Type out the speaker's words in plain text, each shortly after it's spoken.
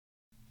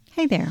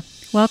Hey there.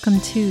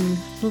 Welcome to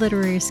the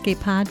Literary Escape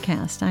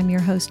Podcast. I'm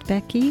your host,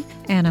 Becky,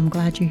 and I'm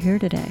glad you're here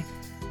today.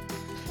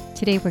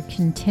 Today we're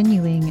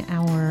continuing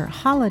our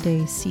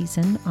holiday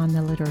season on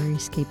the Literary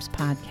Escapes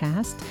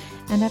podcast,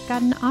 and I've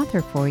got an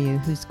author for you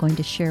who's going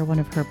to share one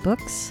of her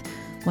books,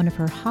 one of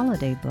her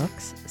holiday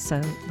books,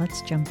 so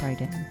let's jump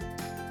right in.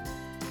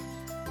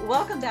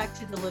 Welcome back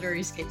to the Literary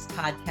Escapes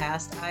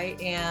podcast. I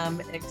am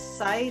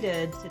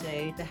excited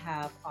today to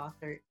have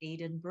author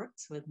Aidan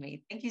Brooks with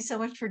me. Thank you so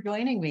much for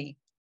joining me.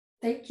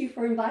 Thank you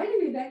for inviting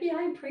me, Becky.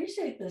 I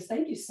appreciate this.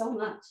 Thank you so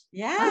much.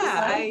 Yeah, I'm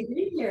excited to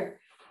be here.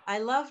 I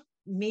love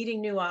meeting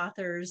new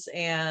authors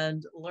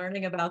and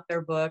learning about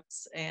their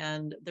books.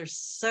 And there's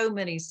so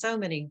many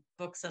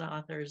books and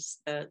authors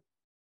that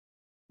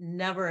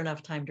never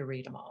enough time to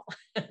read them all.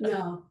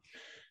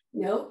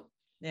 Nope.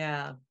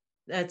 Yeah,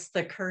 that's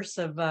the curse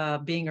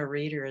of being a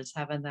reader, is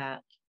having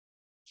that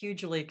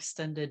hugely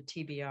extended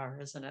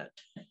TBR, isn't it?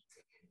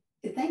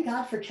 Thank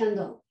God for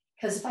Kindle.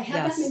 Because if I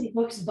had that many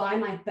books by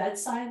my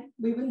bedside,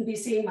 we wouldn't be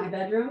seeing my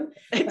bedroom.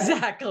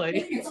 Exactly.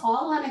 It's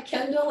all on a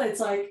Kindle. It's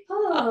like,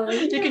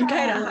 you can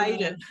kind of hide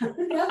it.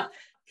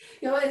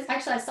 Yeah.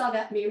 Actually, I saw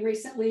that meme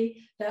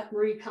recently that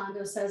Marie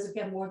Kondo says if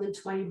you have more than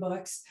 20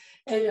 books,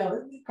 and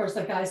of course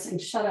the guy's saying,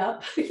 "Shut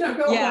up, go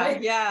away."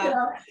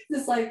 Yeah.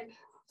 It's like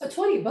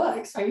 20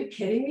 books. Are you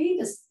kidding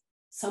me?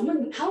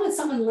 How would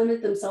someone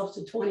limit themselves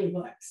to 20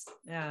 books?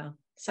 Yeah.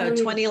 So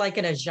 20 like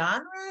in a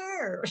genre?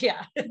 Or,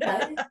 yeah.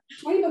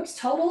 20 books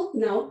total?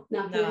 No,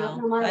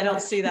 I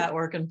don't see that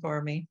working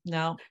for me.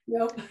 No.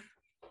 Nope.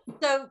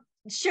 So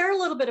share a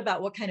little bit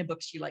about what kind of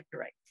books you like to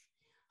write.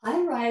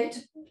 I write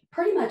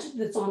pretty much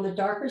that's on the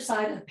darker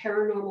side of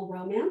paranormal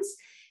romance.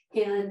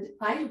 And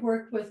I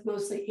work with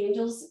mostly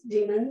angels,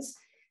 demons,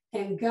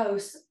 and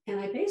ghosts. And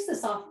I base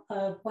this off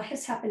of what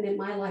has happened in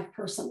my life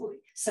personally.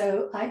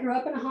 So I grew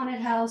up in a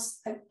haunted house.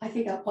 I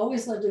think I've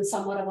always lived in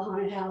somewhat of a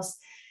haunted house.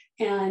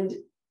 And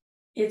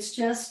it's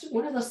just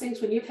one of those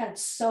things when you've had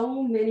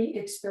so many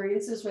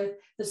experiences with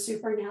the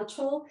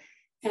supernatural,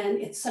 and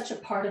it's such a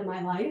part of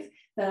my life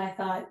that I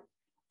thought,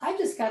 I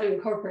just got to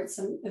incorporate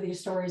some of these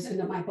stories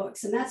into my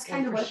books. And that's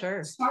kind of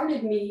what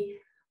started me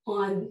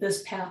on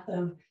this path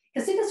of,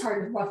 because it is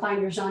hard to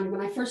find your genre. When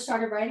I first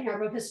started writing, I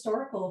wrote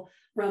historical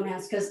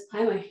romance because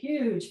I'm a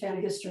huge fan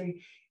of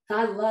history.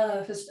 I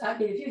love history. I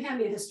mean, if you hand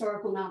me a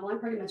historical novel, I'm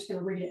pretty much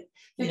going to read it.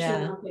 Fiction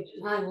and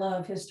nonfiction. I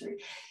love history.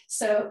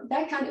 So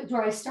that kind of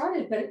where I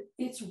started, but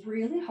it's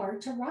really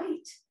hard to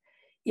write.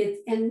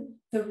 And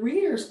the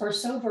readers are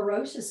so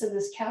voracious in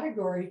this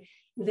category.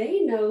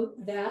 They know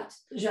that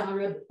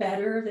genre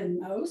better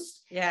than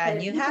most. Yeah,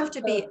 and you have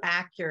to be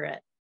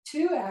accurate.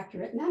 Too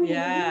accurate. And I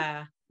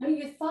mean,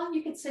 you thought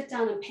you could sit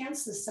down and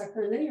pants this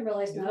sucker, and then you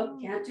realize,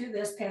 nope, can't do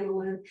this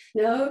pantaloon.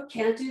 Nope,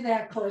 can't do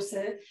that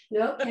corset.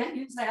 Nope, can't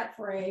use that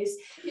phrase.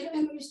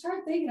 And when you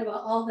start thinking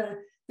about all the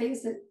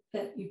things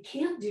that you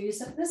can't do, you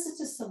said, this is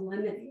just so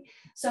limiting.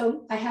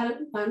 So I had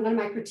one of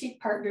my critique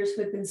partners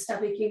who had been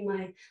studying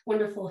my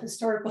wonderful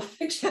historical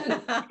fiction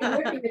and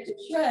ripping it to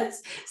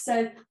shreds,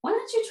 said, why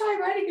don't you try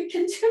writing a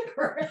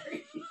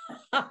contemporary?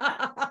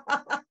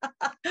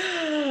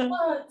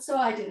 So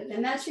I did it.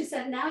 And then she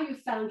said, now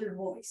you've found your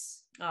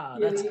voice. Oh,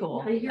 that's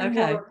cool. I hear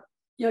more,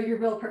 your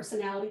real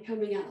personality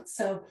coming out.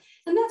 So,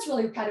 and that's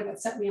really kind of what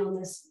set me on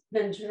this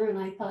venture. And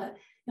I thought,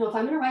 if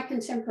I'm going to write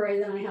contemporary,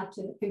 then I have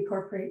to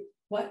incorporate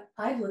what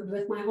I've lived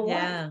with my whole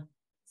life.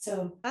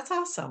 So that's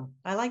awesome.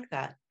 I like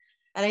that.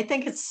 And I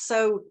think it's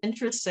so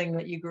interesting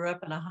that you grew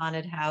up in a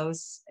haunted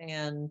house,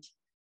 and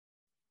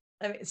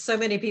I mean, so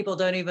many people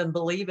don't even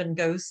believe in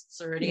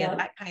ghosts or any of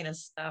that kind of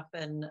stuff.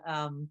 And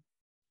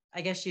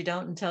I guess you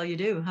don't until you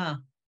do, huh?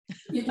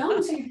 You don't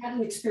until you've had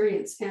an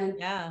experience.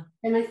 And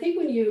I think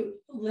when you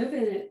live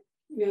in it,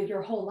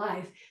 your whole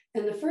life,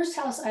 and the first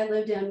house I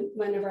lived in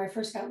whenever I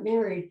first got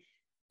married,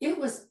 it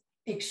was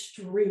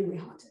extremely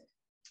haunted.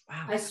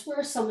 Wow. I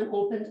swear someone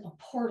opened a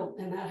portal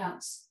in that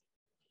house,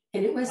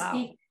 and it was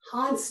a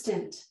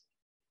constant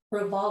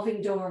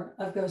revolving door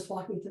of ghosts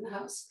walking through the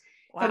house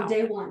from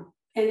day one.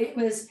 And it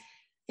was,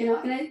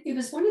 it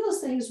was one of those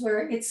things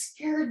where it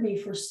scared me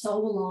for so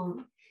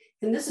long.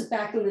 And this is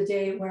back in the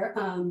day where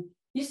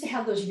used to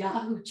have those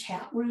Yahoo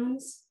chat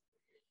rooms.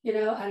 I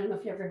don't know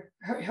if you ever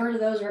heard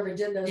of those or ever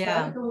did those. But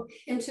I would go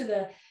into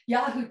the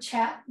Yahoo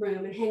chat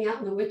room and hang out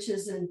in the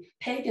witches and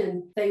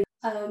pagan things.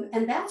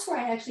 And that's where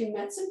I actually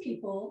met some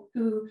people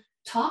who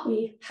taught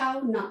me how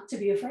not to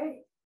be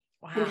afraid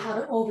and how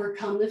to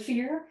overcome the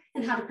fear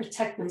and how to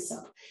protect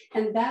myself.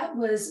 And that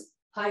was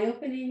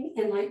eye-opening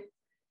and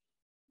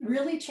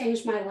really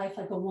changed my life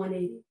like a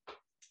 180.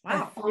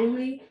 I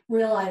finally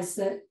realized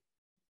that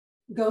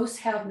ghosts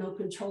have no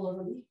control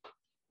over me.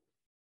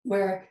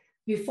 Where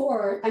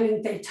before,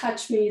 they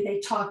touch me,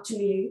 they talk to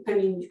me.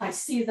 I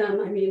see them.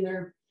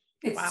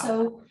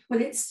 So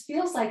when it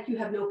feels like you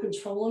have no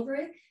control over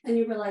it and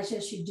you realize,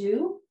 yes, you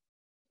do,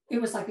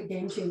 it was like a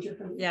game changer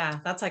for me. Yeah,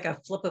 that's like a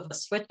flip of a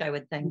switch, I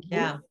would think. Mm-hmm.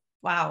 Yeah.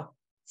 Wow.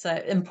 So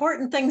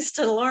important things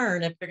to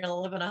learn if you're going to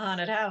live in a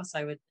haunted house,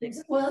 I would think.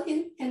 Well,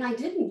 and I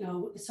didn't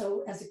know.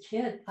 So as a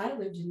kid, I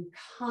lived in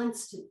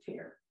constant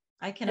fear.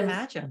 I can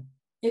imagine.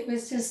 It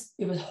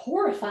was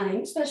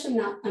horrifying, especially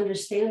not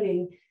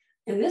understanding.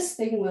 And this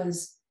thing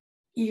was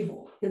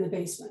evil in the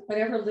basement.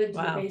 Whatever lived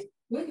in the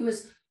basement, it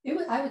was,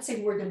 I would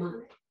say, more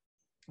demonic.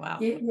 Wow.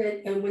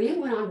 And when it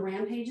went on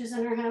rampages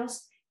in our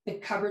house, the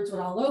cupboards would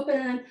all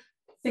open,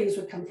 things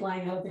would come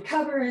flying out of the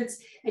cupboards,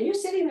 and you're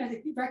sitting there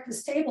at the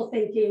breakfast table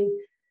thinking,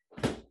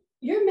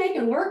 you're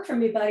making work for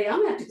me, buddy. I'm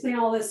gonna have to clean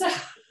all this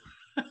up.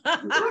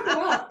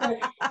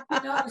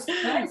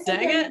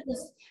 Dang it.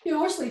 You're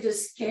mostly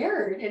just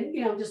scared and,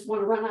 just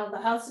want to run out of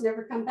the house and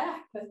never come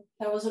back, but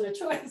that wasn't a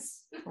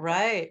choice.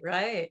 Right.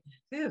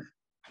 Whew.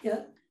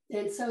 Yeah.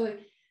 And so,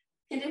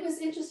 and it was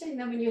interesting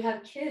that when you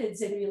have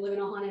kids and you live in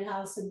a haunted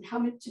house and how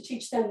to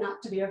teach them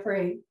not to be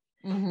afraid,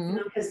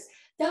 because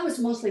that was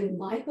mostly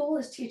my goal,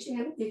 is teaching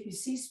them, if you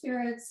see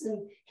spirits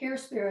and hear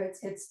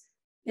spirits,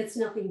 it's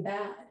nothing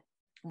bad.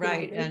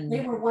 Right. And they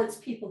were once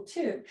people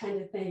too,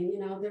 kind of thing,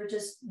 they're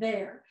just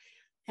there.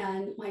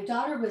 And my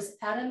daughter was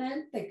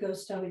adamant that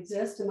ghosts don't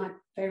exist. And my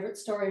favorite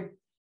story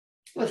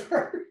with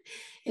her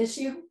is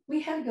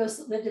we had a ghost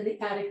that lived in the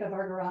attic of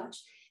our garage,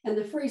 and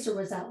the freezer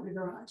was out in the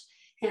garage.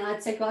 And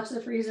I'd say, go out to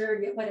the freezer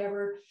and get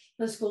whatever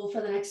for school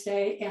for the next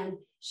day. And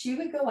she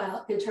would go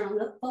out and turn on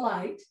the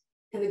light,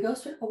 and the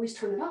ghost would always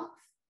turn it off.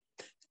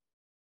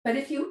 But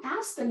if you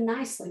asked them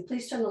nicely,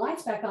 please turn the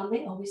lights back on,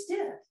 they always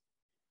did.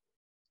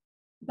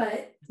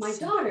 But my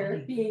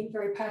daughter, being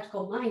very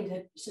practical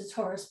minded, she's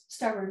Taurus,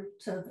 stubborn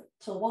to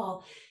the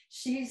wall,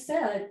 she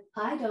said,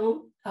 I'm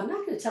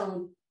not going to tell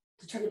them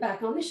to turn it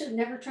back on. They should have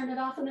never turned it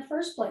off in the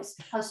first place.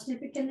 How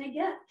stupid can they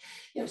get?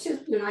 She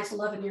was a nice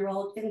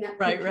 11-year-old in that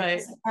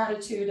right.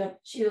 attitude of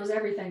she knows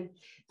everything.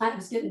 I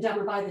was getting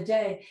dumber by the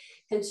day.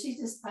 And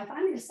I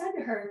finally said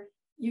to her,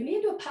 you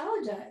need to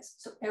apologize.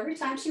 So every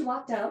time she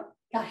walked out,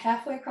 got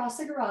halfway across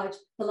the garage,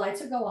 the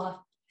lights would go off,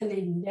 and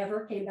they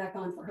never came back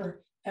on for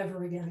her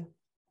ever again.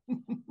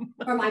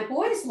 Or my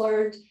boys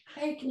learned,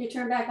 hey, can you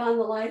turn back on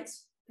the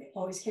lights? They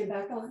always came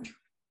back on.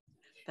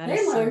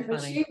 They learned,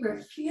 but she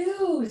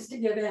refused to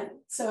give in.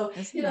 So,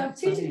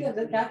 teaching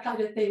them that kind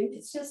of thing,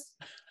 it's just,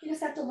 you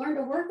just have to learn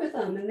to work with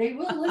them, and they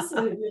will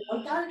listen.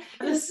 That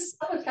was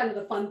kind of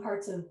the fun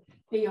parts of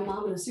being a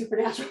mom in a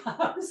supernatural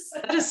house.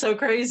 That is so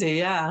crazy.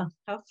 Yeah.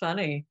 How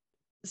funny.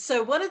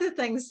 So one of the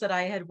things that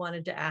I had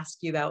wanted to ask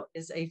you about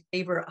is a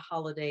favorite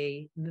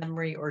holiday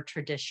memory or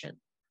tradition.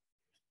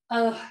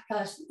 Oh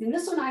gosh, and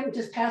this one I'm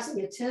just passing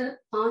it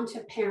on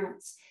to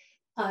parents.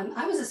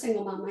 I was a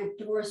single mom. I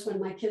divorced when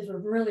my kids were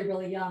really,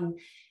 really young.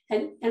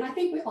 And I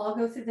think we all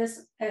go through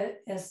this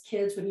as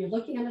kids, when you're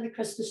looking under the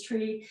Christmas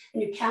tree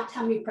and you count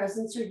how many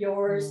presents are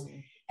yours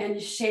and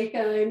you shake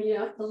them,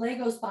 the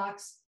Legos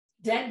box,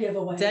 dead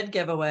giveaway.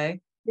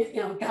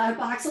 Got a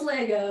box of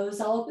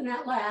Legos, I'll open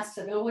that last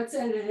to know what's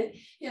in it,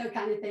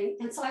 kind of thing.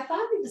 And so I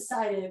finally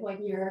decided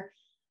one year,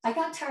 I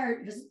got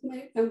tired because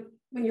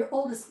when your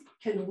oldest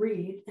can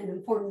read and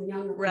inform the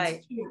younger ones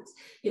can't,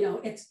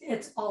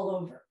 it's all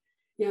over.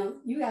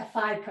 You got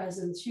 5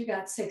 presents, you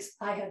got 6,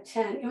 I have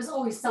 10. It was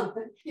always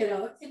something.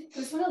 It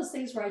was one of those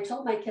things where I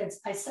told my kids,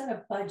 I set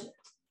a budget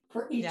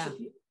for each of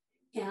you.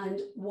 And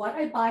what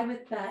I buy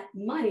with that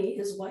money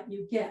is what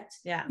you get.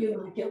 Yeah.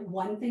 You might get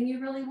one thing you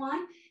really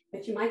want,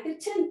 but you might get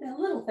 10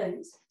 little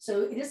things.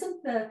 So it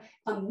isn't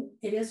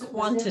it is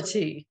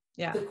quantity.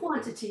 Yeah. The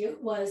quantity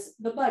was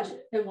the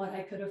budget and what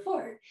I could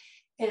afford.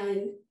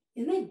 And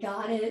they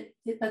got it,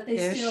 but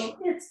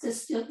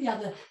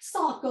the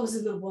salt goes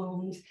in the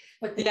wound,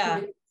 but they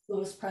can't get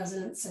those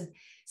presents. And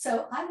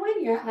so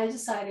one year I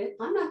decided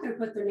I'm not going to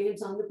put their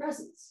names on the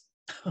presents.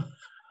 I'm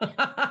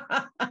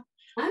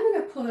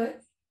going to put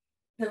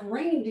the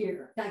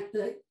reindeer, like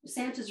the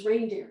Santa's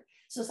reindeer.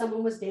 So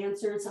someone was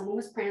Dancer, and someone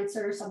was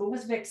Prancer, someone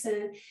was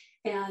Vixen,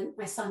 and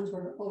my sons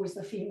were always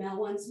the female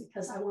ones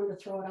because I wanted to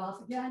throw it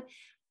off again.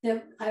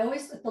 The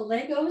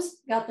Legos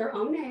got their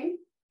own name.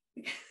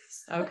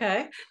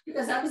 Okay.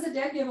 Because that was a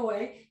dead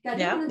giveaway.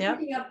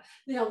 Picking up,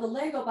 the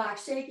Lego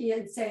box, shaking it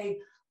and saying,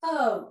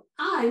 oh,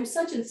 I'm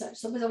such and such.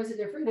 So it was always a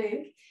different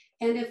name.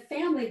 And if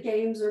family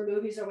games or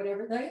movies or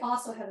whatever, they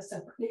also had a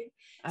separate name.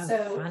 Oh,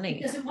 so funny.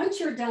 Because once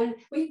you're done,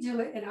 we do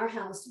it in our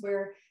house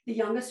where the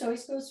youngest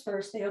always goes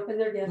first. They open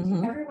their gift.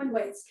 Everyone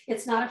waits.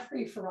 It's not a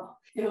free for all.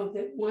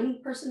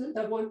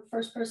 The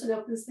first person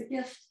opens the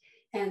gift,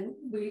 and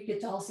we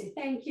get to all say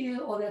thank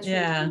you. Oh, that's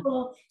really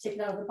cool. Take it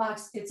out of the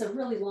box. It's a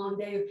really long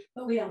day,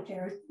 but we don't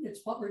care.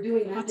 It's what we're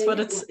doing that day.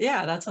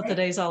 That's what the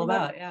day's all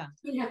about. Yeah.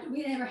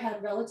 We never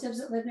had relatives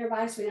that live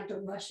nearby, so we didn't have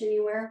to rush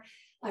anywhere.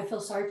 I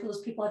feel sorry for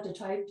those people who have to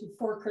try to do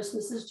 4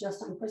 Christmases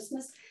just on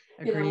Christmas.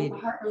 Agreed. My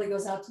heart really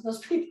goes out to those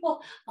people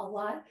a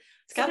lot.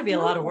 It's got to be a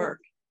lot of work.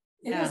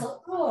 It is.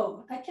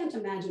 I can't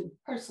imagine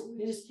personally.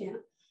 I just can't.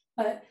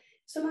 But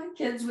so my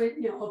kids would,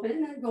 open it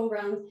and then go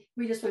around.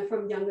 We just went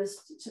from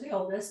youngest to the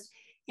oldest.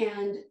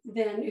 And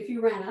then if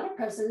you ran out of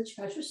presents,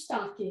 you got your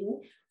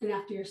stocking. And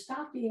after your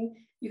stocking,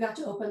 you got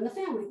to open the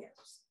family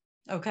gifts.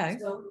 Okay.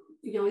 So,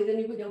 then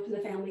you would open the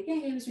family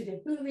games. We did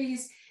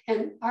movies.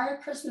 And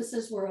our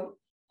Christmases were an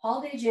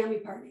all-day jammy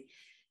party.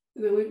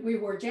 We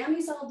wore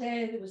jammies all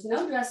day. There was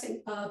no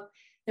dressing up.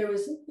 There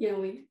was,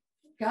 we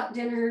got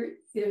dinner.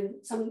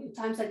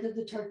 Sometimes I did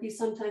the turkey,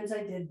 sometimes I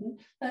didn't,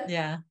 but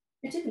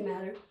it didn't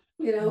matter.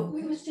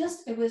 It was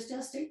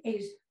just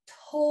a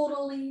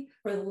totally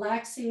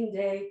relaxing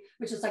day,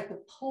 which is like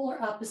the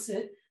polar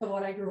opposite of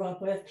what I grew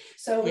up with.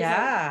 So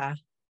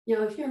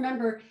if you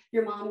remember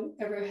your mom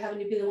ever having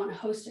to be the one to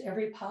host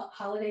every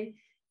holiday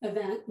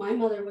event, my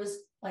mother was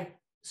like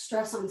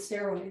stress on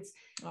steroids.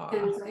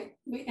 And it's like,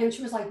 and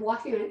she was like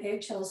walking on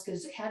eggshells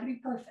because it had to be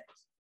perfect.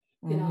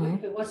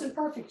 If it wasn't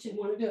perfect, she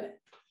didn't want to do it.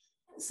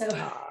 So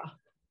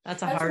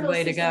that's a hard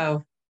way to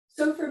go.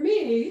 So for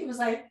me, it was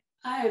like,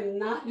 I am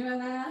not doing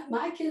that.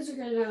 My kids are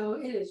going to know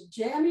it is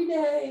jammy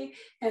day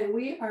and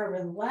we are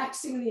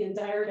relaxing the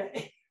entire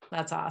day.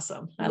 That's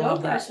awesome. I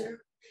love pressure.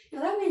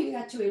 That way you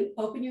got to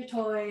open your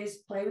toys,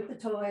 play with the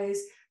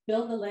toys,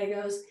 build the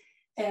Legos.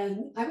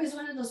 And I was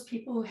one of those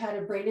people who had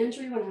a brain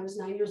injury when I was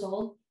 9 years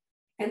old.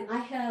 And I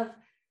have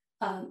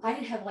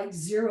like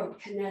zero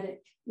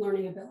kinetic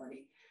learning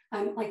ability.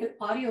 I'm like an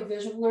audio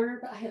visual learner,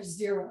 but I have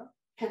zero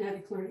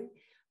kinetic learning.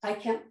 I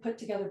can't put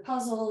together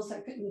puzzles. I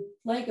couldn't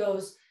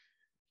Legos.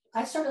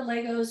 I started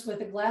Legos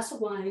with a glass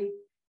of wine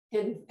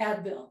and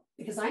Advil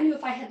because I knew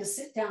if I had to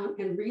sit down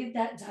and read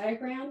that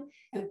diagram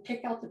and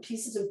pick out the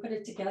pieces and put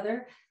it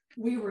together,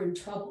 we were in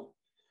trouble.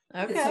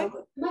 Okay. And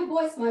so my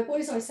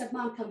boys always said,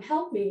 "Mom, come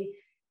help me."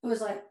 It was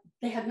like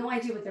they had no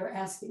idea what they were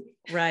asking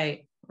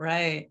me.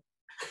 Right.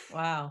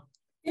 Wow.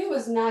 It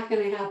was not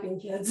going to happen,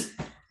 kids.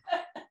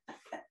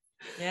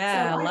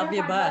 Yeah, so I love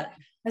you, bud.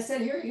 I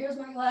said, here's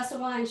my glass of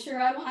wine. Sure,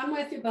 I'm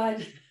with you,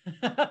 bud.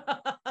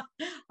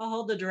 I'll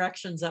hold the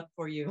directions up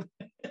for you.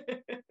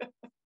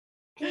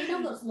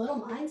 And those little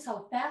minds,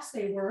 how fast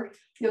they work.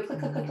 Click, click,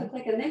 click, click,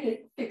 click, and they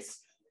get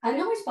fixed. I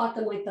always bought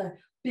them like the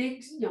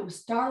big,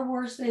 Star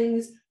Wars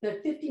things,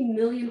 the 50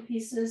 million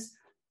pieces.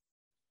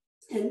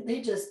 And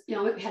they just,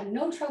 had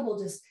no trouble.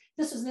 Just,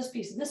 this is this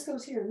piece, and this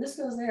goes here, and this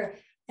goes there.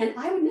 And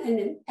I would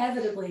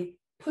inevitably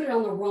put it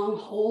on the wrong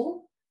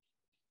hole.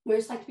 Where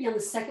it's like to be on the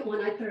second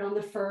one, I put it on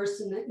the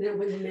first, and then it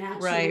wouldn't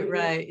match.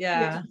 Right,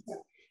 yeah.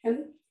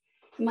 And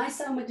my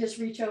son would just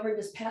reach over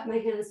and just pat my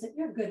hand and say,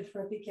 "You're good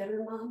for a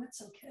beginner, Mom.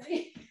 It's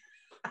okay."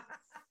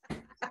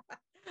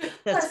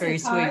 That's very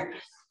sweet.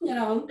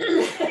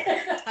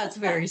 That's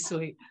very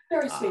sweet.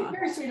 Very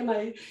sweet of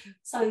my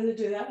son to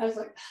do that. I was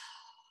like,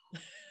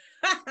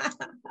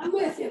 I'm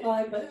with you,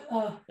 bud, but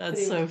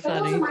that's anyway. So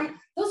funny.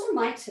 Those are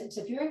my tips.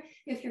 If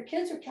your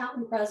kids are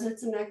counting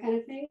presents and that kind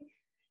of thing,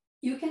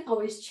 you can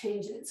always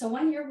change it. So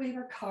one year we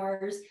were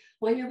cars,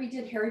 one year we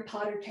did Harry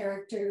Potter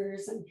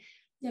characters, and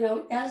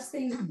as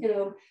things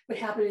would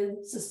happen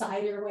in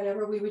society or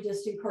whatever, we would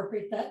just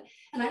incorporate that.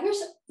 And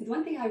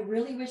one thing I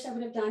really wish I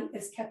would have done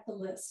is kept the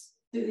list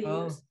through the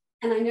years,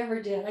 and I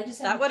never did. I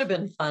just that would have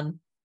been fun.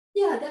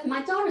 Yeah,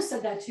 my daughter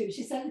said that too.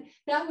 She said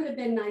that would have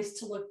been nice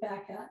to look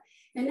back at.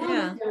 And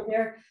now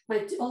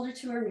my older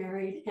two are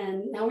married,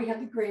 and now we have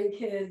the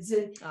grandkids,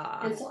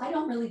 and so I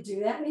don't really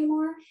do that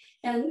anymore.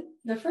 And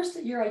the first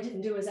year I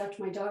didn't do was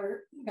after my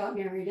daughter got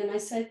married, and I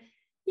said,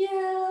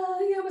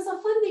 it was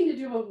a fun thing to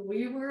do when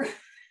we were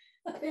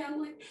a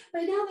family.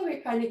 But now that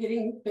we're kind of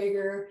getting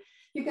bigger,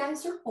 you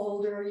guys are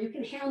older, you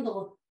can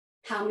handle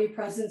how many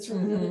presents are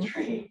under the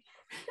tree.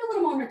 You're a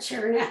little more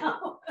mature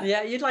now.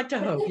 Yeah, you'd like to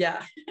hope,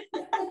 yeah.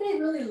 But they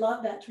really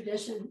love that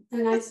tradition.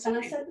 And I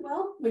said,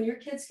 well, when your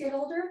kids get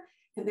older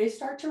and they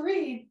start to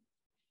read,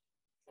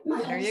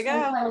 my oldest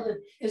child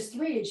is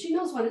 3, and she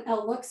knows what an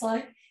L looks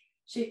like.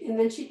 She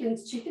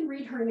can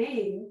read her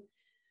name.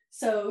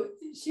 So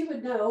she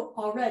would know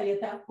already at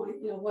that point,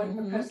 what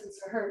the presents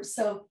are hers.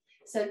 So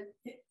said,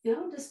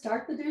 just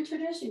start the new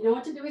tradition. You know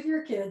what to do with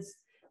your kids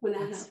when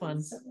that happens.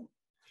 Fun. So,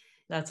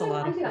 that's a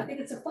lot of fun. I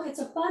think it's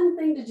a fun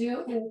thing to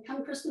do. And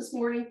come Christmas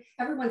morning,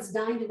 everyone's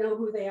dying to know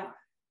who they are.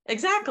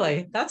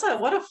 Exactly.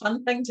 What a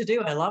fun thing to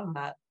do. I love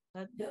that.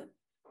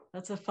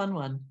 That's a fun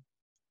one.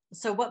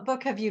 So what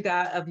book have you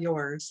got of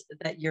yours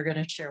that you're going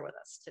to share with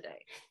us today?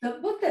 The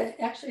book that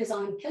actually is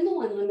on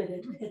Kindle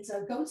Unlimited, it's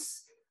a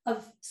Ghosts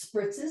of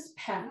Spritz's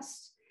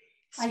Past.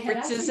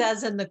 Spritz's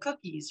as in the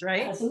cookies,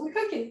 right? As in the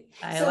cookie.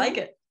 I like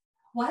it.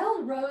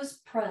 Wild Rose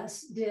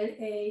Press did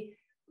a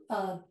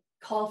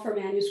call for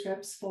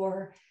manuscripts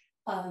for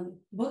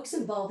books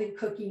involving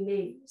cookie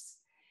names.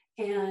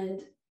 And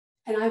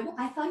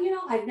I thought,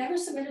 I've never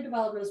submitted to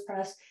Wild Rose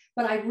Press,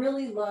 but I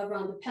really love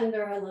Rhonda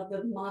Pender. I love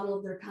the model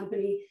of their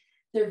company.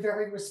 They're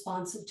very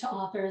responsive to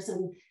authors.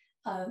 And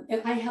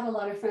I have a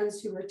lot of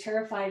friends who were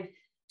terrified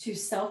to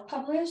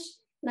self-publish.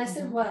 And I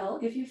said, well,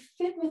 if you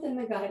fit within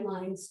the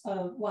guidelines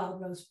of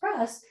Wild Rose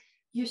Press,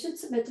 you should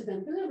submit to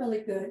them. They're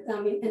really good. I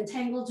mean,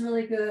 Entangled's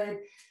really good.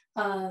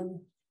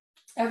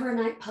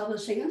 Evernight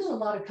Publishing. And there's a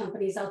lot of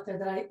companies out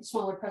there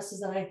smaller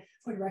presses that I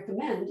would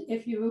recommend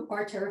if you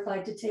are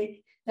terrified to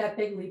take that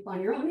big leap on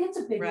your own. It's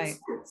a big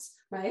expense,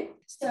 right?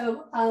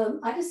 So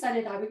I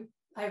decided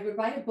I would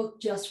write a book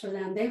just for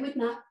them. They would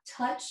not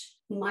touch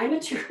my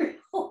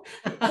material,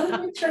 other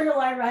material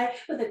I write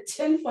with a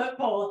 10-foot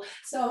pole.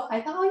 So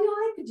I thought,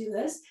 I could do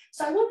this.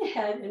 So I went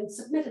ahead and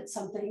submitted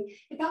something.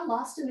 It got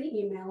lost in the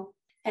email.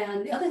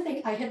 And the other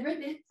thing, I had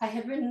written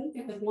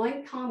it with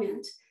one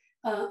comment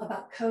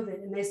about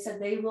COVID, and they said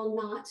they will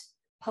not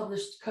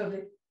publish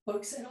COVID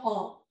books at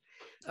all.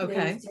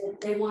 Okay.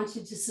 They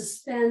wanted to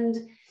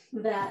suspend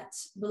that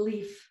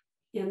belief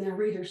in their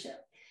readership.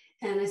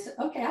 And I said,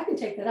 okay, I can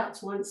take that out.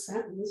 It's one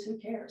sentence. Who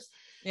cares?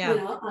 Yeah.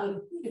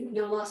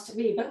 No loss to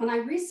me. But when I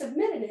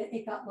resubmitted it,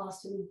 it got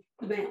lost in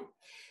the mail.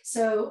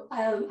 So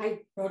I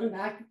wrote them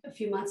back a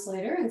few months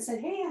later and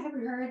said, hey, I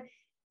haven't heard.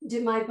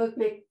 Did my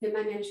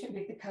manuscript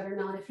make the cut or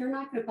not? If you're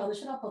not going to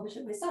publish it, I'll publish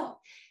it myself.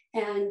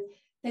 And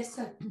they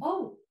said,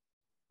 oh,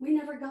 we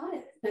never got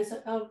it. And I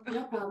said, oh,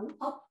 no problem.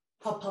 I'll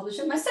publish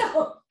it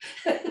myself.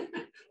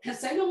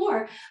 Say no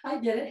more. I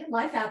get it.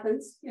 Life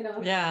happens,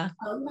 Yeah.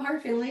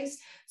 Hard feelings.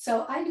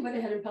 So I went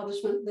ahead and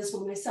published this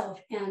one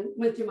myself and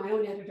went through my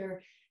own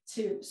editor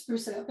to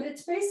spruce it up. But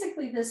it's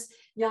basically this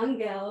young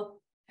gal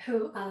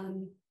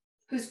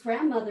whose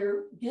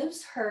grandmother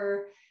gives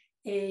her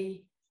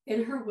in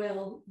her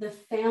will, the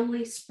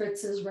family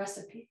spritzes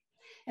recipe.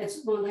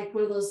 It's one of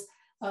those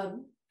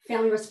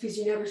family recipes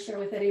you never share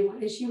with anyone.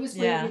 And she was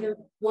going to be the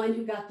one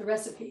who got the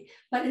recipe.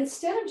 But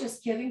instead of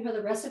just giving her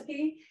the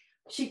recipe,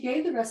 she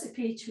gave the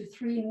recipe to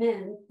 3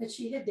 men that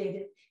she had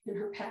dated in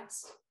her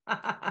past.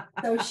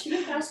 So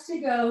she has to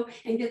go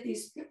and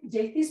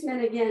date these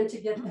men again to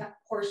get that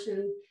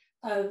portion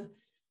of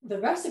the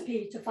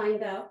recipe to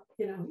find out,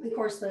 of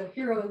course, the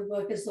hero of the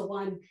book is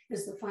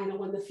the final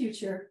one, the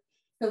future,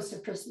 Ghost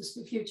of Christmas,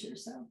 the future.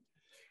 So.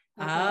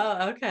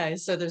 Okay.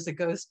 So there's a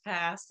ghost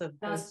past, a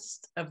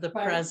ghost of the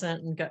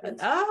present, and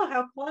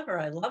how clever!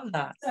 I love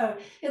that. So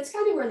it's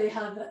kind of where they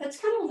have it's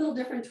kind of a little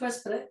different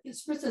twist, but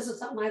it's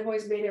something I've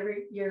always made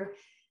every year,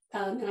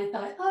 and I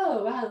thought,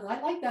 oh wow,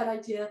 I like that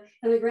idea.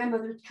 And the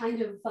grandmother,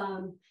 kind of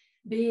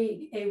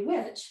being a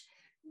witch,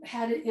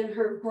 had it in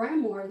her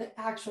grimoire, the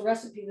actual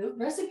recipe. The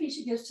recipe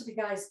she gives to the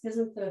guys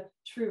isn't the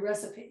true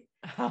recipe.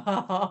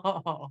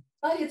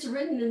 But it's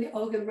written in the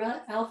Ogham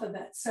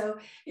alphabet. So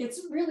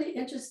it's really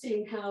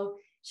interesting how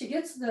she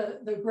gets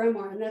the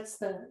grimoire, and that's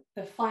the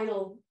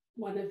final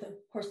one of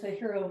course, the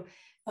hero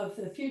of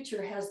the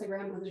future has the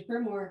grandmother's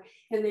grimoire,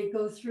 and they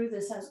go through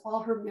this as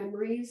all her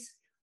memories.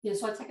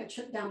 So it's like a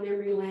trip down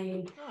memory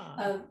lane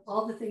of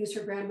all the things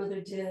her grandmother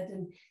did.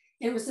 And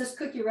it was this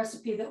cookie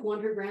recipe that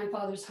won her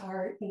grandfather's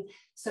heart. And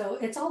so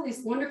it's all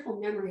these wonderful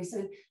memories.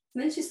 And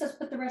then she says,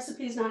 but the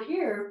recipe is not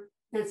here.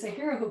 And it's the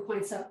hero who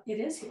points out it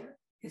is here.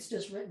 It's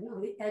just written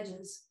on the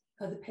edges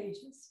of the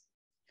pages.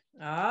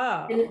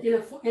 Oh. In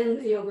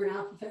the Ogham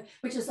alphabet,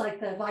 which is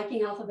like the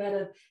Viking alphabet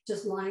of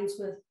just lines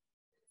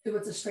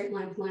with a straight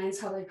line with lines,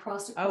 how they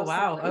cross across. Oh,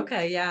 wow.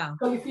 Okay, yeah.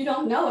 So if you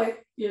don't know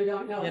it, you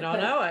don't know it. You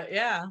don't know it,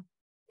 yeah.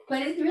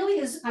 But it really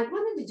is, I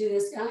wanted to do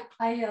this.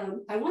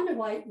 I wanted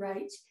to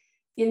write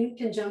in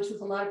conjunction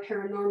with a lot of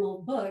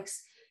paranormal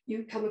books.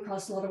 You come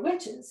across a lot of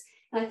witches.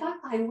 And I thought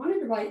I wanted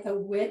to write a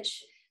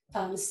witch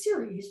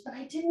series, but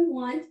I didn't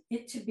want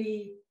it to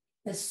be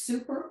a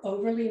super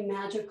overly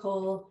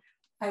magical,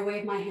 I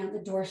wave my hand, the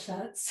door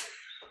shuts.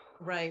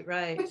 Right.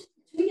 Which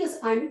to me is,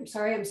 I'm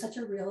sorry, I'm such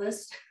a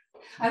realist.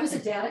 I was a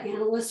data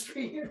analyst for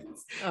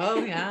years.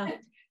 Oh, yeah.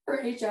 For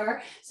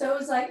HR. So it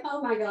was like,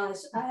 oh my gosh,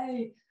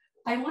 I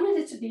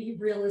wanted it to be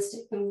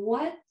realistic.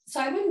 So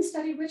I went and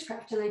studied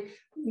witchcraft, and I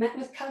met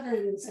with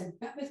covens and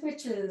met with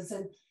witches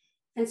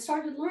and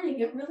started learning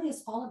it really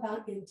is all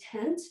about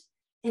intent,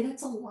 and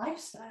it's a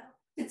lifestyle.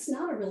 It's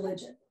not a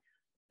religion.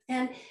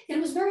 And it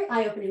was very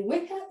eye-opening.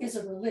 Wicca is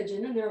a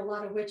religion, and there are a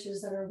lot of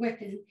witches that are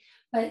Wiccan,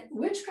 but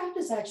witchcraft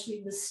is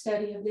actually the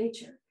study of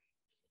nature.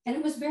 And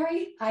it was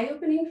very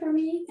eye-opening for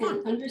me,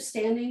 and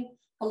understanding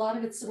a lot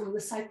of it's around the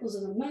cycles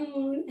of the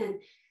moon. And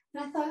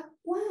I thought,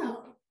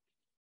 wow,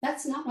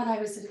 that's not what I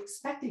was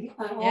expecting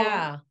at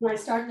all when I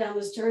started down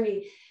this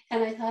journey.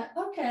 And I thought,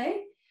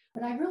 okay,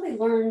 but I really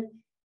learned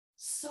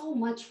so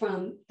much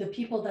from the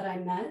people that I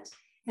met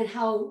and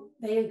how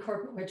they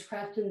incorporate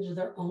witchcraft into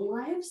their own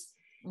lives.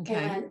 Okay.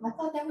 And I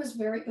thought it was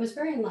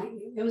very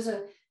enlightening. It was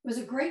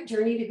a great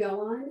journey to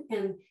go on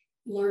and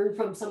learn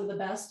from some of the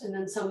best, and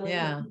then some of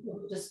the people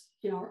who just,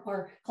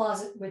 are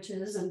closet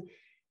witches. And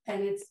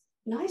it's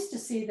nice to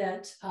see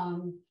that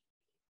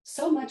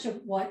so much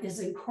of what is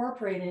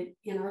incorporated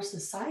in our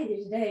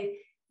society today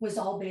was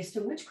all based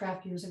in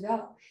witchcraft years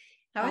ago.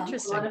 How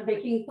interesting. A lot of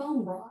making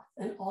bone broth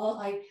and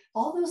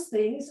all those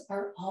things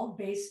are all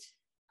based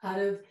out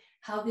of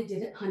how they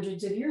did it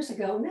hundreds of years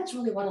ago. And that's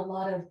really what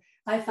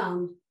I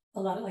found a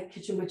lot of like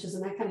kitchen witches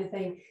and that kind of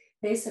thing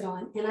base it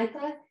on. And I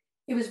thought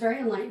it was very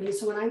enlightening.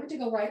 So when I went to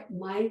go write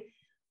my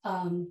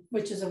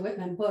Witches of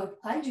Whitman book,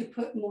 I do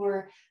put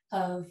more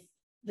of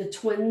the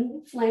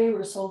twin flame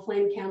or soul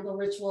flame candle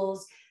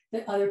rituals,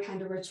 the other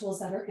kind of rituals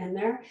that are in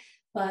there.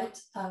 But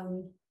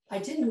I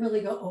didn't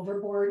really go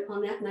overboard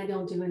on that, and I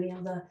don't do any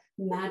of the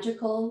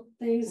magical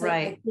things that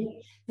I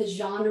think the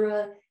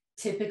genre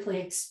typically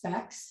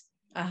expects.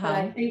 But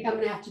I think I'm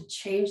going to have to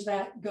change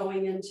that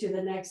going into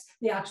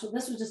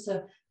this was just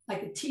a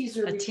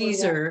teaser. A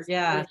teaser,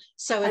 yeah.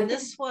 So in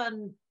this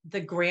one,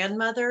 the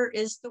grandmother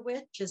is the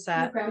witch, is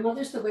that? The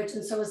grandmother's the witch,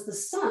 and so is the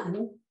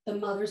son. The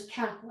mother's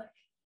Catholic.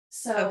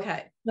 So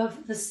okay.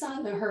 the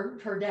son,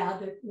 her dad,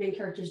 the main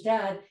character's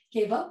dad,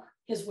 gave up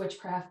his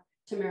witchcraft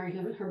to marry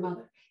him and her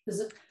mother.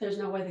 There's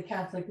no way the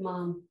Catholic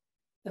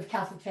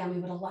family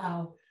would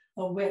allow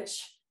a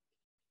witch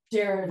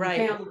dare the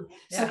family.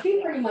 So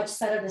he pretty much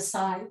set it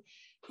aside.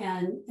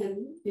 And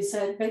he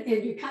said,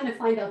 and you kind of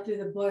find out through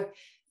the book,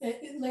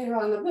 later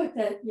on in the book,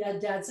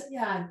 that Dad said,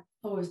 I've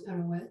always been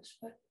a witch,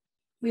 but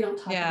we don't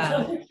talk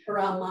about it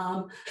around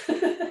Mom.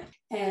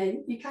 And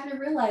you kind of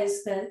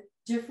realize that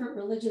different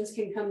religions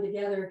can come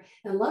together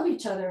and love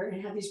each other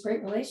and have these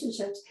great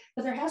relationships,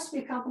 but there has to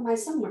be a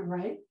compromise somewhere,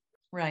 right?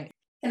 Right.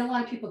 And a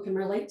lot of people can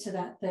relate to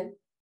that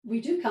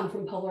we do come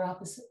from polar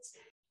opposites.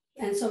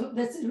 And so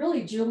that's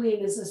really,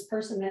 Julian is this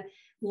person that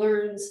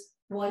learns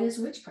what is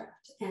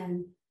witchcraft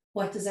and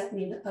what does that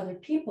mean to other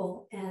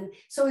people. And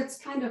so it's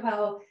kind of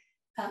how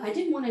I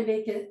didn't want to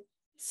make it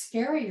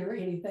scary or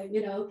anything.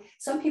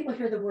 Some people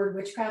hear the word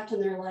witchcraft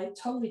and they're like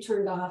totally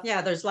turned off.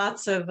 Yeah, there's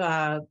lots of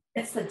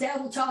it's the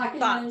devil talking,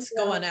 thoughts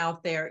going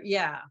out there.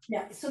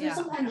 So there's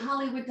something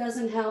Hollywood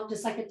doesn't help,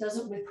 just like it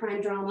doesn't with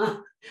crime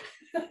drama.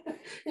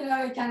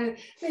 It kind of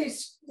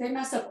they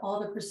mess up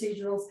all the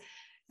procedurals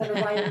that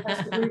are right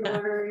across the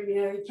border.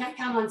 You can't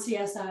count on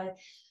CSI.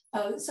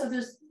 So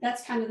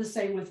that's kind of the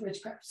same with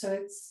witchcraft. So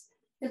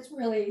it's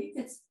really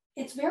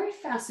very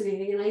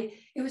fascinating, and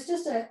it was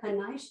just a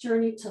nice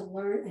journey to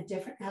learn a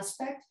different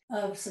aspect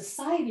of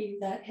society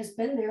that has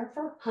been there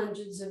for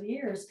hundreds of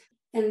years,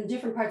 and in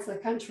different parts of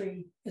the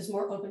country is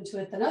more open to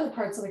it than other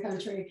parts of the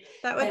country.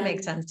 That would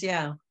make sense,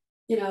 yeah.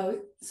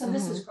 So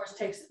this of course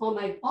takes all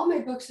my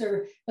books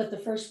but the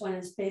first one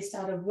is based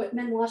out of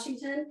Whitman,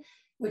 Washington,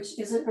 which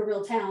isn't a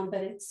real town,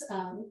 but it's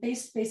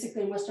based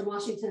basically in Western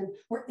Washington,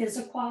 where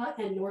Issaquah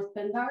and North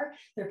Bend are.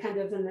 They're kind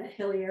of in that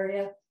hilly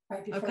area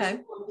right before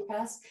Columbia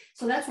Pass.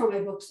 So that's where my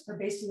books are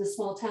based, in a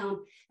small town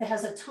that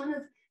has a ton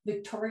of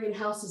Victorian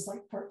houses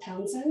like Port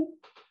Townsend.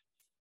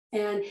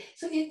 And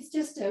so it's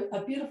just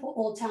a beautiful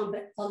old town,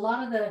 but a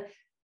lot of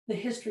the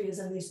history is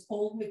in these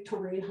old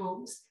Victorian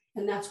homes.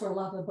 And that's where a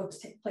lot of the books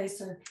take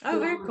place.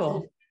 Very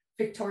cool.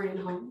 Victorian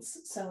homes.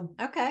 So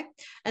okay.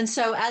 And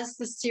so as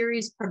the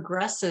series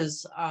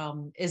progresses,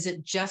 is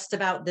it just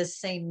about this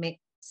same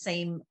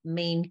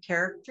main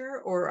character,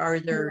 or are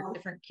there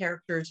different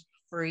characters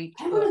for each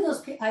I'm book? one of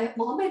those people.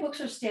 All my books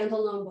are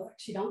standalone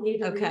books. You don't need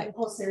to read the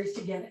whole series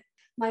to get it.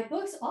 My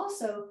books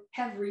also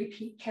have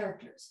repeat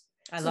characters.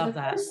 I love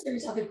that. The first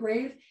series of the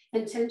Grave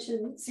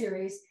Intention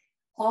series,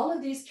 all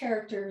of these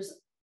characters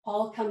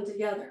all come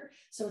together.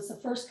 So it's the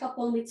first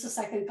couple meets the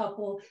second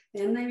couple,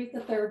 then they meet the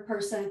third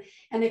person,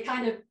 and they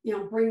kind of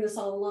bring this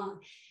all along.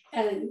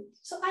 And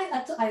so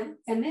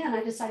and then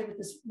I decided with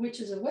this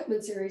Witches of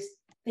Whitman series,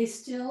 they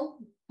still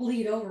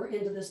bleed over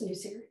into this new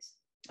series.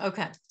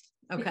 Okay.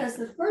 Because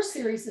the first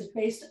series is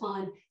based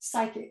on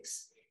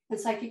psychics and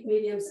psychic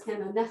mediums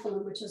and a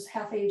Nephilim, which is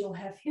half angel,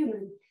 half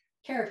human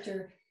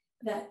character,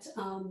 that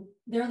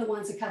they're the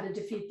ones that kind of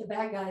defeat the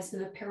bad guys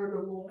in a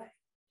paranormal way.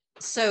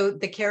 So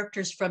the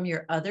characters from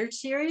your other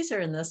series are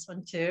in this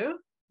one too?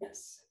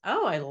 Yes.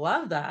 Oh, I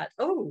love that.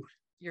 Oh,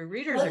 your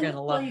readers are going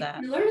to love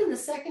that. You learn in the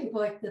second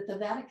book that the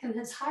Vatican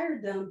has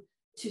hired them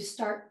to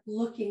start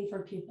looking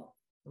for people.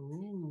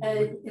 Ooh.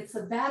 And it's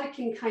the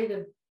Vatican kind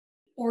of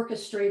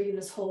orchestrating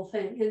this whole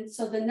thing. And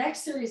so the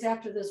next series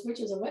after this,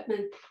 which is a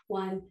Whitman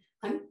one,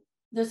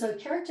 there's a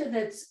character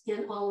that's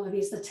in all of them.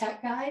 He's the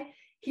tech guy.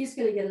 He's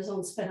going to get his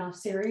own spinoff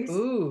series.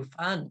 Ooh,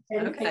 fun.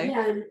 And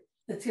again,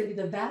 it's going to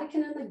be the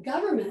Vatican and the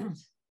government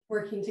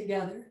working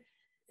together.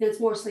 And it's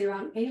mostly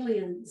around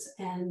aliens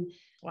and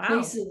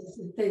races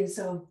and things.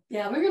 So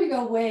yeah, we're going to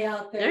go way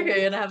out there. You're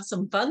going to have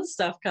some fun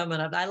stuff coming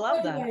up. I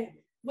love that.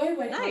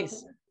 Way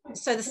nice.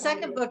 So the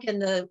second book in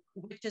the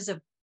Witches of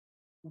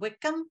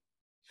Wickham?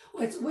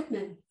 Oh, it's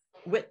Whitman.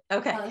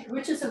 Okay.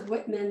 Witches of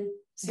Whitman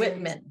series.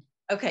 Whitman.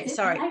 Okay,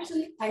 sorry.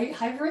 Actually,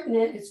 I've written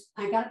it.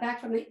 I got it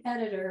back from the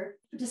editor.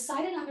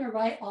 Decided I'm going to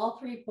write all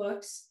 3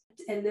 books,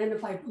 and then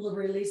if I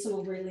release them,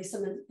 we'll release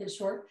them in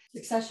short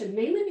succession.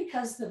 Mainly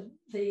because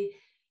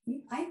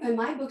in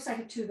my books, I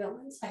have 2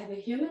 villains. I have a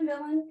human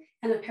villain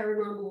and a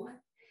paranormal one.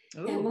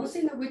 Ooh. And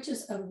mostly in the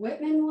Witches of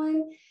Whitman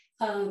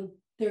one,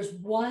 there's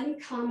one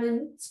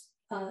common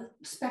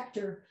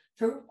specter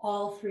through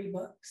all 3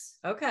 books.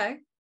 Okay.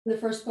 In the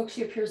first book,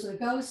 she appears as a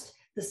ghost.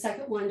 The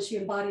second one, she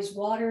embodies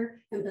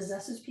water and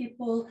possesses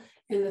people.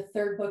 And the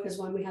third book is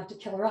when we have to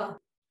kill her off.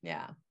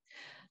 Yeah.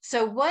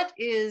 So what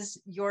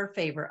is your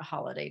favorite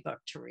holiday book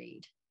to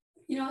read?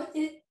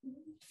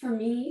 For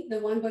me, the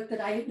one book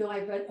that I know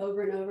I've read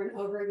over and over and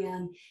over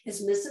again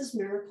is Mrs.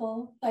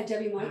 Miracle by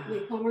Debbie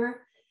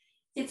Macomber.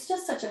 It's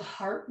just such a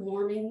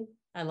heartwarming,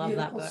 I love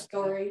that book.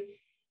 Story.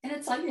 And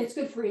it's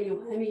good for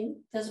anyone. I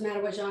mean, it doesn't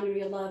matter what genre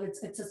you love.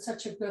 It's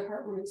such a good,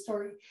 heartwarming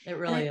story. It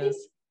really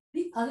is.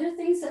 The other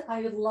things that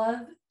I would love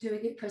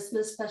doing at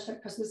Christmas, especially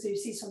at Christmas, you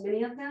see so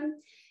many of them,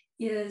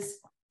 is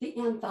the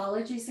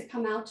anthologies that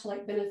come out to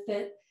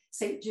benefit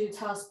St. Jude's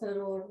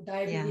Hospital or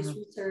diabetes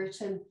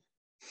research.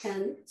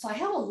 And so I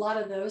have a lot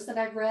of those that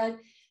I've read,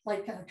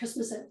 like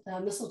Christmas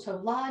at Mistletoe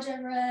Lodge I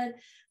read.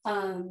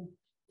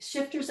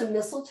 Shifters of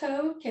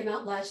Mistletoe came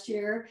out last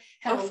year,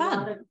 had a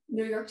lot of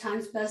New York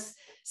Times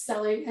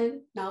best-selling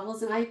and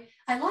novels. And I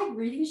like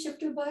reading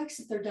shifter books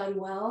if they're done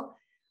well,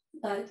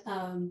 but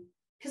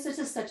because it's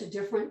just such a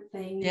different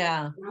thing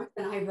than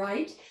I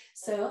write.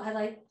 So I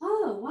like,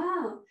 oh,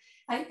 wow.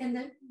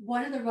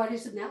 One of the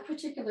writers in that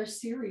particular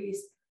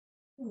series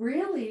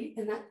really,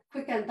 in that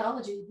quick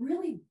anthology,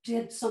 really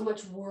did so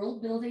much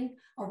world building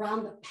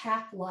around the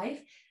pack life.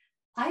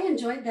 I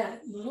enjoyed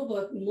that little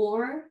book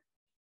more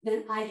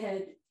than I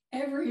had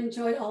ever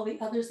enjoyed all the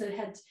others that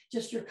had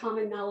just your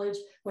common knowledge,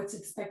 what's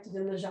expected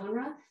in the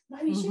genre. But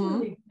I mean, she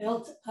really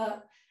built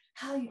up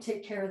how you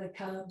take care of the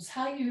cubs,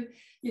 how you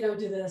do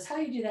this, how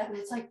you do that. And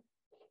it's like,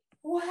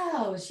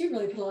 wow, she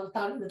really put a lot of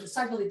thought into this.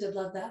 I really did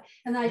love that.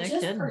 And I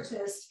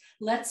purchased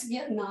Let's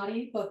Get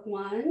Naughty, book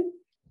 1.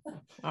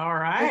 All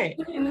right.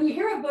 And when you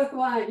hear a book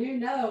 1, you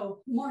know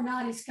more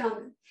naughty's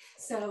coming.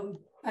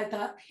 So I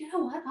thought, you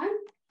know what,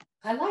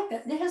 I like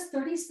that. It has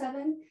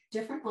 37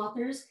 different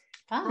authors.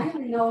 I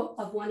only know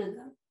of one of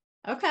them.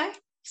 Okay.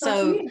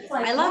 So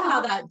like, I love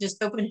how that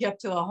just opens you up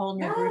to a whole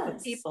new group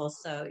of people.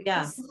 So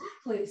yeah.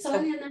 Exactly. So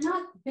I mean, they're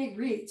not big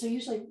reads. They're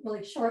usually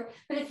really short.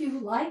 But if you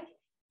like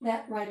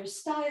that writer's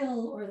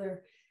style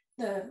or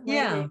the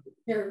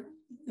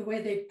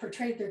way they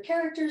portrayed their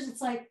characters,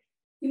 it's like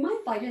you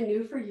might find a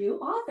new for you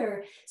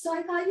author. So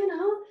I thought,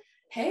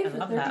 hey, for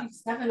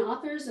 37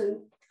 authors, and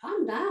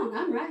I'm down.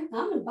 I'm right.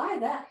 I'm gonna buy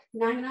that.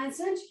 99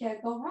 cents. You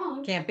can't go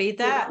wrong. Can't beat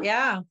that.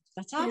 Yeah,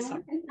 that's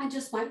awesome. And I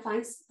just might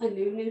find a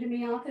new to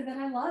me author that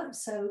I love.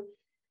 So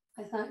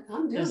I thought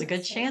I'm doing. There's a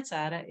good chance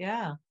at it.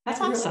 Yeah, that's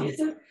awesome.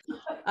 Really.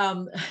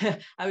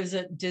 I was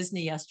at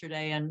Disney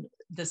yesterday, and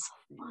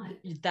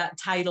that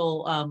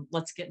title,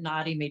 "Let's Get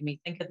Naughty," made me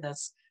think of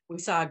this. We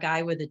saw a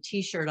guy with a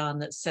T-shirt on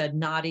that said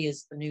 "Naughty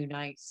is the new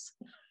nice."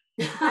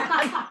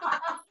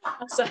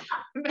 So it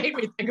made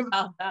me think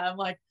about that. I'm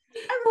like,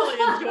 I really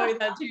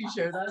enjoyed that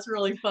T-shirt. That's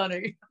really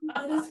funny.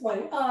 That is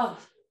funny. Oh,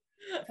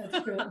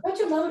 that's good. Don't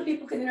you love when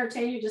people can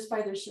entertain you just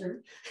by their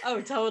shirt? Oh,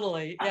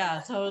 totally.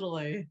 Yeah,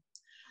 totally.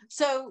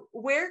 So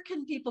where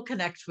can people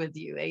connect with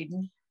you,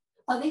 Aiden?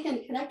 They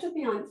can connect with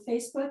me on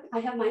Facebook. I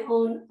have my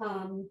own,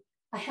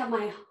 I have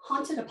my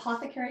Haunted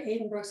Apothecary,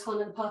 Aiden Brooks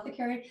Haunted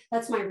Apothecary.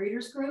 That's my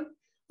readers group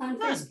on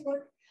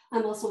Facebook.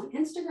 I'm also on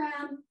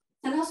Instagram,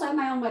 and I also have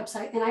my own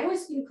website. And I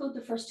always include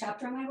the first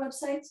chapter on my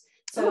websites.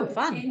 So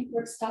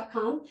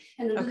aidenbrooks.com,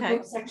 and in the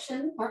book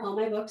section are all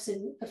my books,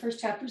 and the first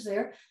chapter's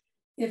there.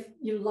 If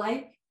you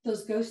like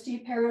those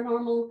ghosty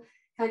paranormal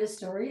kind of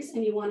stories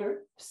and you want to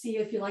see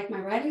if you like my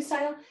writing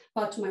style,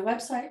 go out to my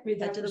website, read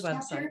that first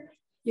chapter.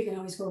 You can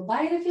always go and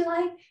buy it if you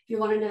like. If you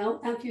want to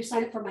know, and if you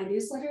sign up for my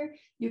newsletter,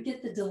 you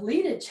get the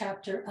deleted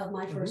chapter of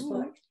my first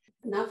book.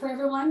 Not for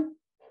everyone,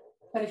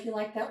 but if you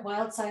like that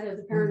wild side of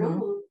the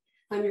paranormal,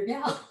 I'm your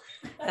gal.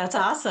 That's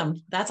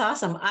awesome. That's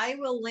awesome. I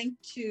will link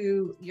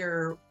to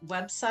your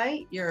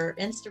website, your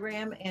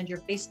Instagram, and your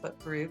Facebook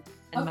group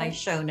in my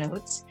show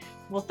notes.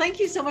 Well, thank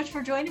you so much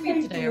for joining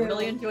me today. I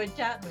really enjoyed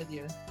chatting with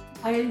you.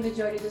 I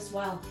enjoyed it as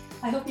well.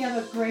 I hope you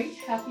have a great,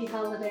 happy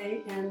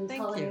holiday and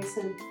holidays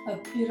and a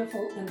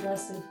beautiful and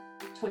blessed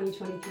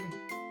 2023.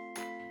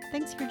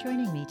 Thanks for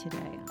joining me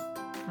today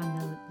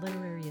on the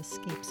Literary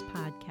Escapes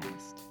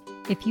podcast.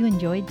 If you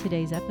enjoyed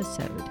today's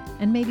episode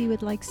and maybe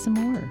would like some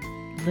more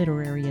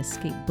Literary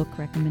Escape book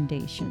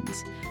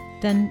recommendations,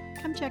 then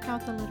come check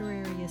out the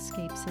Literary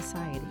Escape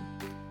Society.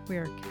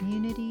 We're a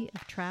community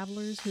of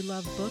travelers who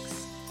love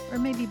books, or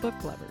maybe book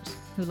lovers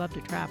who love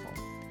to travel.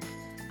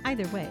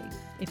 Either way,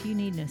 if you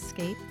need an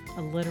escape,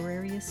 a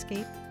literary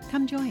escape,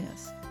 come join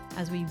us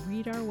as we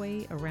read our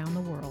way around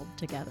the world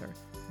together,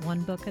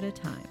 one book at a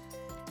time.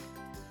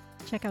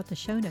 Check out the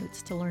show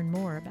notes to learn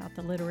more about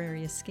the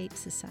Literary Escape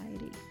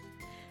Society.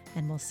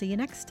 And we'll see you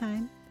next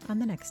time on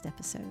the next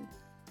episode.